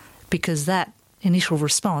encounter, because that initial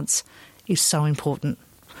response is so important.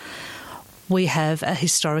 We have a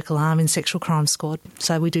historical arm in Sexual Crime Squad,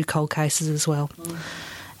 so we do cold cases as well.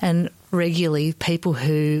 And regularly, people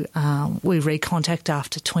who we recontact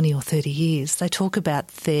after 20 or 30 years, they talk about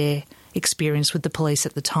their experience with the police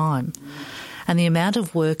at the time. And the amount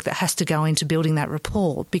of work that has to go into building that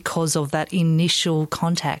rapport because of that initial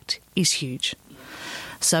contact is huge.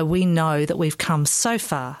 So we know that we've come so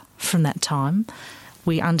far from that time.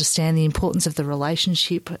 We understand the importance of the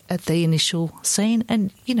relationship at the initial scene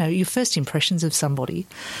and, your first impressions of somebody.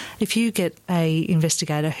 If you get a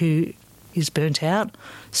investigator who is burnt out,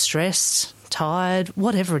 stressed, tired,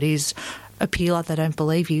 whatever it is, appear like they don't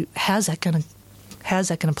believe you, how's that going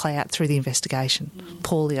to play out through the investigation?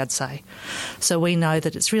 Poorly, I'd say. So we know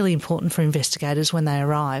that it's really important for investigators when they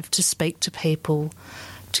arrive to speak to people,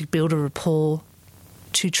 to build a rapport,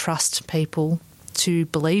 to trust people, to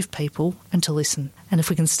believe people and to listen. And if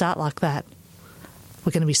we can start like that,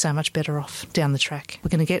 we're going to be so much better off down the track. We're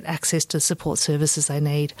going to get access to the support services they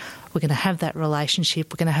need. We're going to have that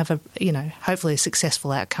relationship. We're going to have hopefully a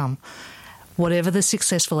successful outcome, whatever the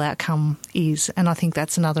successful outcome is. And I think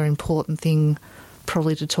that's another important thing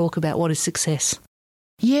probably to talk about what is success.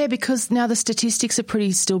 Yeah, because now the statistics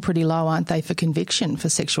are still pretty low, aren't they, for conviction for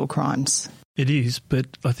sexual crimes? It is, but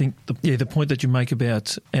I think the point that you make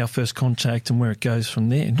about our first contact and where it goes from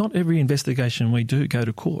there, not every investigation we do go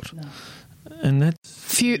to court. No. And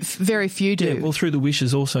that's very few do. Yeah, well, through the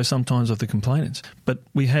wishes also sometimes of the complainants. But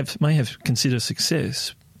we may have considered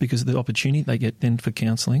success because of the opportunity they get then for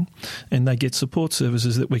counselling, and they get support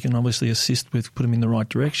services that we can obviously assist with, put them in the right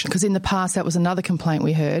direction. Because in the past, that was another complaint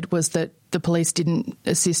we heard, was that the police didn't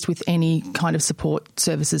assist with any kind of support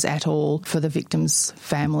services at all for the victim's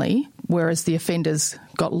family, whereas the offenders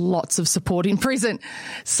got lots of support in prison.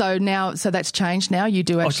 So that's changed now. You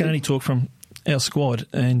do actually... I can only talk from our squad,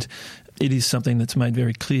 and it is something that's made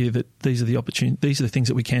very clear that these are the opportunities, these are the things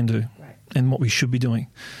that we can do and what we should be doing.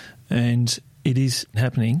 And it is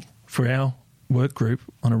happening for our work group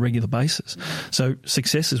on a regular basis. So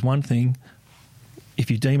success is one thing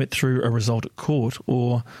if you deem it through a result at court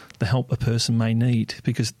or the help a person may need,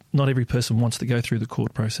 because not every person wants to go through the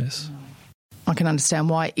court process. I can understand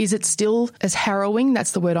why. Is it still as harrowing?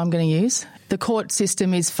 That's the word I'm going to use. The court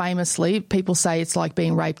system is famously, people say it's like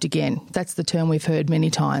being raped again. That's the term we've heard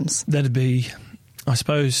many times. That'd be, I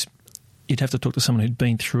suppose, you'd have to talk to someone who'd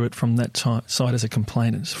been through it from that side as a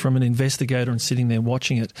complainant. From an investigator and sitting there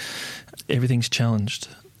watching it, everything's challenged.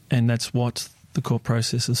 And that's what the court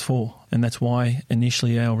process is for. And that's why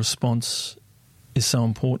initially our response is so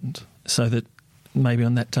important, so that maybe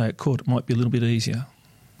on that day at court it might be a little bit easier.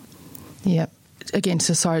 Yeah. Again,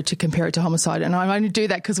 so sorry to compare it to homicide, and I only do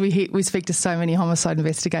that because we speak to so many homicide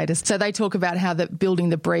investigators. So they talk about how that building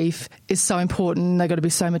the brief is so important. They've got to be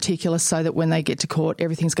so meticulous so that when they get to court,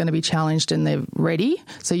 everything's going to be challenged and they're ready.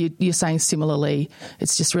 So you're saying similarly,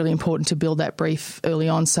 it's just really important to build that brief early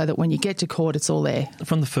on so that when you get to court, it's all there.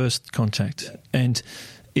 From the first contact. And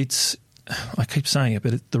it's, I keep saying it,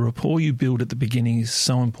 but the rapport you build at the beginning is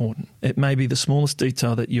so important. It may be the smallest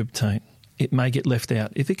detail that you obtain. It may get left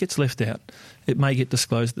out. If it gets left out, it may get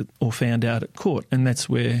disclosed or found out at court, and that's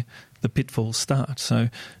where the pitfalls start. So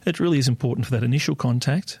it really is important for that initial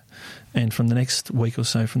contact and from the next week or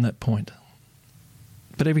so from that point.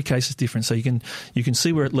 But every case is different, so you can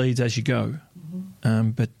see where it leads as you go.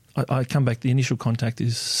 But I come back, the initial contact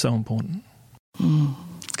is so important.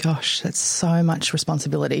 Gosh, that's so much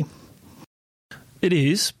responsibility. It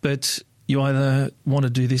is, but you either want to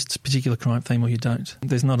do this particular crime theme or you don't.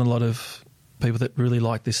 There's not a lot of people that really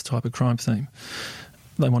like this type of crime theme.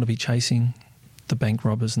 They want to be chasing the bank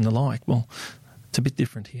robbers and the like. Well, it's a bit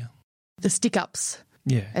different here. The stick-ups.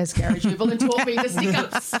 Yeah. As Gary Jubelin taught me, the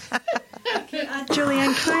stick-ups.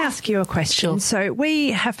 Julianne, can I ask you a question? Sure. So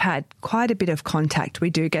we have had quite a bit of contact.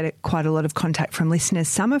 We do get quite a lot of contact from listeners,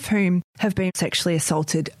 some of whom have been sexually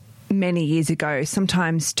assaulted many years ago,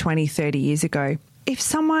 sometimes 20, 30 years ago. If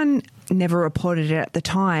someone never reported it at the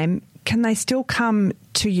time, can they still come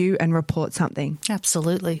to you and report something?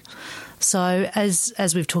 Absolutely. So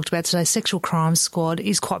as we've talked about today, Sexual Crime Squad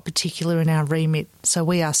is quite particular in our remit. So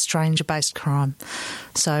we are stranger-based crime.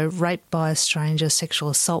 So rape by a stranger, sexual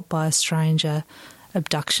assault by a stranger,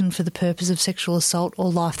 abduction for the purpose of sexual assault,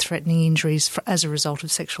 or life-threatening injuries as a result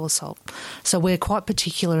of sexual assault. So we're quite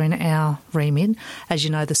particular in our remit. As you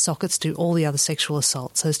know, the sockets do all the other sexual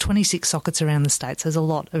assaults. So there's 26 sockets around the states. There's a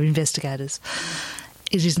lot of investigators.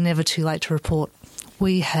 It is never too late to report.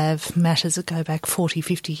 We have matters that go back 40,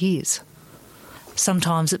 50 years.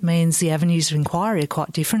 Sometimes it means the avenues of inquiry are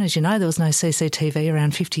quite different. As you know, there was no CCTV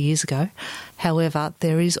around 50 years ago. However,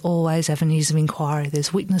 there is always avenues of inquiry.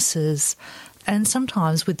 There's witnesses. And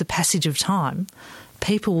sometimes with the passage of time,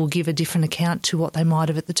 people will give a different account to what they might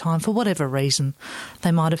have at the time for whatever reason.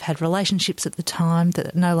 They might have had relationships at the time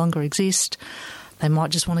that no longer exist. They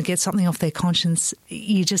might just want to get something off their conscience.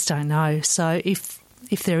 You just don't know. So if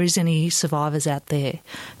there is any survivors out there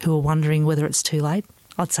who are wondering whether it's too late,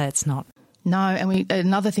 I'd say it's not. No, and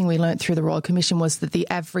another thing we learnt through the Royal Commission was that the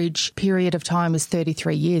average period of time is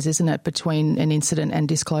 33 years, isn't it, between an incident and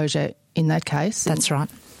disclosure in that case? That's right.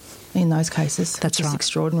 In those cases. That's right. It's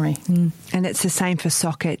extraordinary. And it's the same for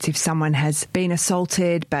sockets. If someone has been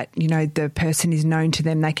assaulted but, you know, the person is known to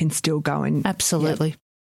them, they can still go and... Absolutely.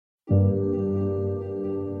 Yeah.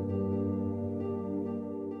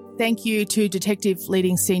 Thank you to Detective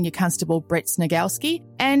Leading Senior Constable Brett Snagowski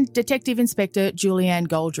and Detective Inspector Julianne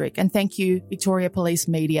Goldrick. And thank you, Victoria Police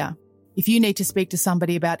Media. If you need to speak to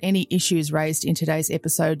somebody about any issues raised in today's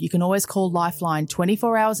episode, you can always call Lifeline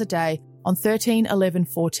 24 hours a day on 13 11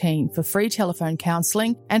 14 for free telephone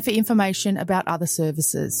counselling and for information about other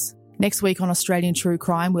services. Next week on Australian True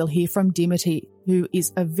Crime, we'll hear from Dimity, who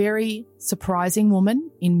is a very surprising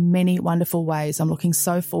woman in many wonderful ways. I'm looking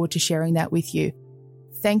so forward to sharing that with you.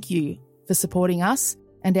 Thank you for for supporting us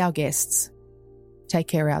and our guests. Take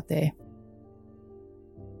care out there.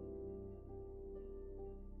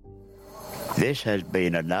 This has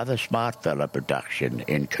been another Smartfella production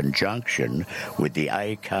in conjunction with the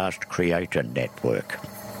Acast Creator Network.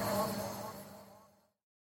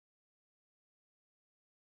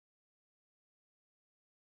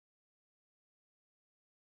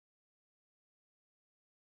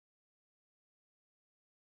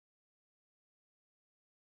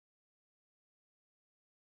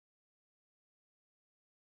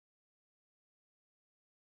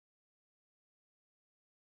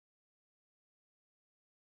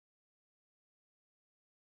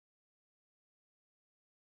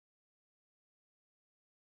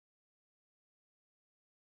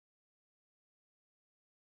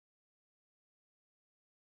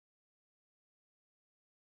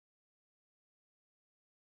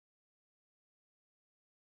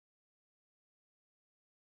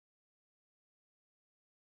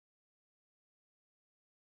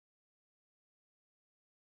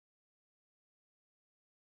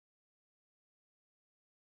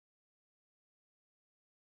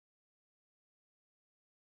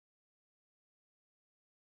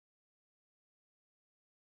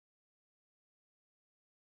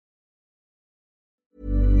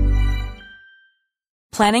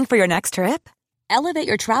 Planning for your next trip? Elevate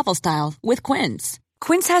your travel style with Quince.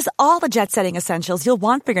 Quince has all the jet-setting essentials you'll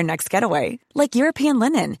want for your next getaway, like European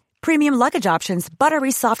linen, premium luggage options,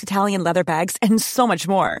 buttery soft Italian leather bags, and so much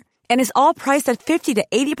more. And is all priced at 50 to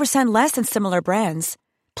 80% less than similar brands.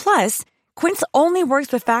 Plus, Quince only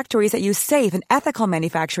works with factories that use safe and ethical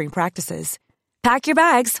manufacturing practices. Pack your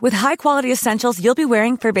bags with high-quality essentials you'll be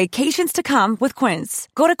wearing for vacations to come with Quince.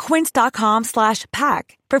 Go to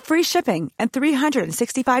quince.com/pack for free shipping and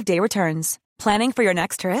 365-day returns. Planning for your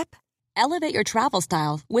next trip? Elevate your travel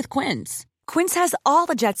style with Quince. Quince has all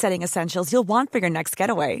the jet-setting essentials you'll want for your next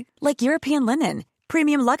getaway, like European linen,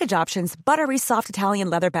 premium luggage options, buttery soft Italian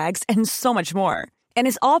leather bags, and so much more. And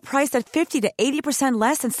is all priced at 50 to 80%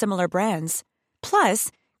 less than similar brands. Plus,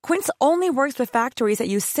 Quince only works with factories that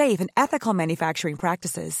use safe and ethical manufacturing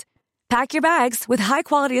practices. Pack your bags with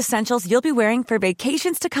high-quality essentials you'll be wearing for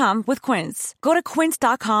vacations to come with Quince. Go to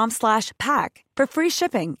quince.com/pack for free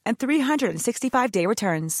shipping and 365-day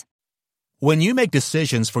returns. When you make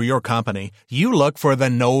decisions for your company, you look for the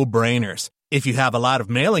no-brainers. If you have a lot of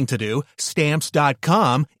mailing to do,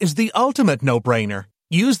 Stamps.com is the ultimate no-brainer.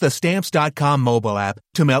 Use the Stamps.com mobile app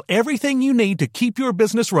to mail everything you need to keep your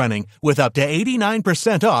business running with up to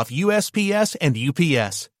 89% off USPS and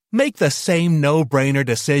UPS. Make the same no-brainer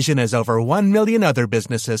decision as over 1 million other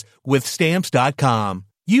businesses with Stamps.com.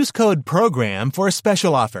 Use code PROGRAM for a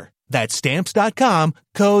special offer. That's Stamps.com,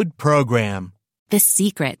 code PROGRAM. The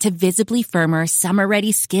secret to visibly firmer,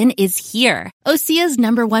 summer-ready skin is here. Osea's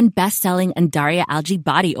 #1 best-selling Undaria Algae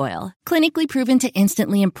Body Oil. Clinically proven to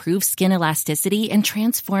instantly improve skin elasticity and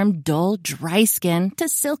transform dull, dry skin to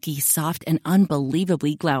silky, soft, and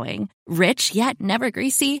unbelievably glowing. Rich yet never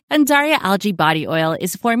greasy, Undaria Algae Body Oil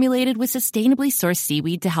is formulated with sustainably sourced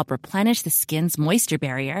seaweed to help replenish the skin's moisture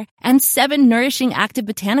barrier and 7 nourishing active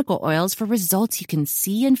botanical oils for results you can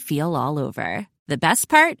see and feel all over. The best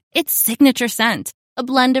part? Its signature scent. A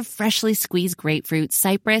blend of freshly squeezed grapefruit,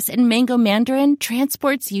 cypress, and mango mandarin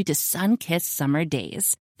transports you to sun-kissed summer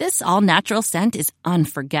days. This all-natural scent is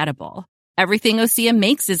unforgettable. Everything Osea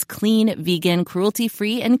makes is clean, vegan,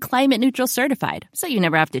 cruelty-free, and climate-neutral certified, so you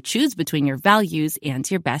never have to choose between your values and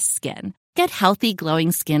your best skin. Get healthy,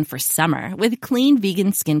 glowing skin for summer with clean,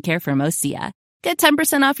 vegan skincare from Osea. Get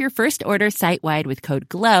 10% off your first order site-wide with code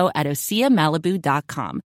GLOW at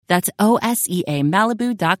OseaMalibu.com. That's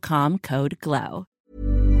OSEAMalibu.com, code GLOW.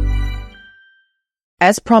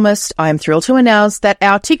 As promised, I am thrilled to announce that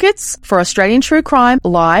our tickets for Australian True Crime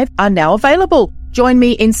Live are now available. Join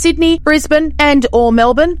me in Sydney, Brisbane and or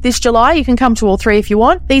Melbourne this July. You can come to all three if you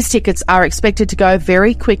want. These tickets are expected to go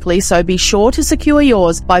very quickly, so be sure to secure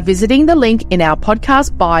yours by visiting the link in our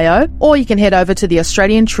podcast bio, or you can head over to the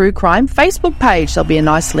Australian True Crime Facebook page. There'll be a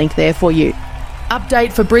nice link there for you.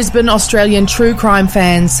 Update for Brisbane Australian True Crime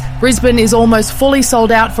fans. Brisbane is almost fully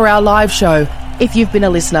sold out for our live show. If you've been a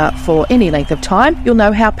listener for any length of time, you'll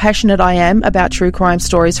know how passionate I am about true crime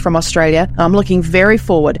stories from Australia. I'm looking very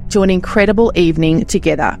forward to an incredible evening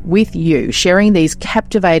together with you, sharing these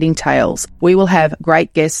captivating tales. We will have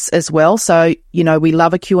great guests as well, so you know we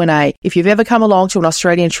love a Q&A. If you've ever come along to an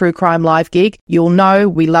Australian True Crime Live gig, you'll know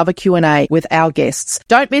we love a Q&A with our guests.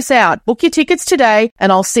 Don't miss out. Book your tickets today,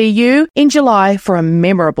 and I'll see you in July for a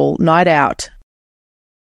memorable night out.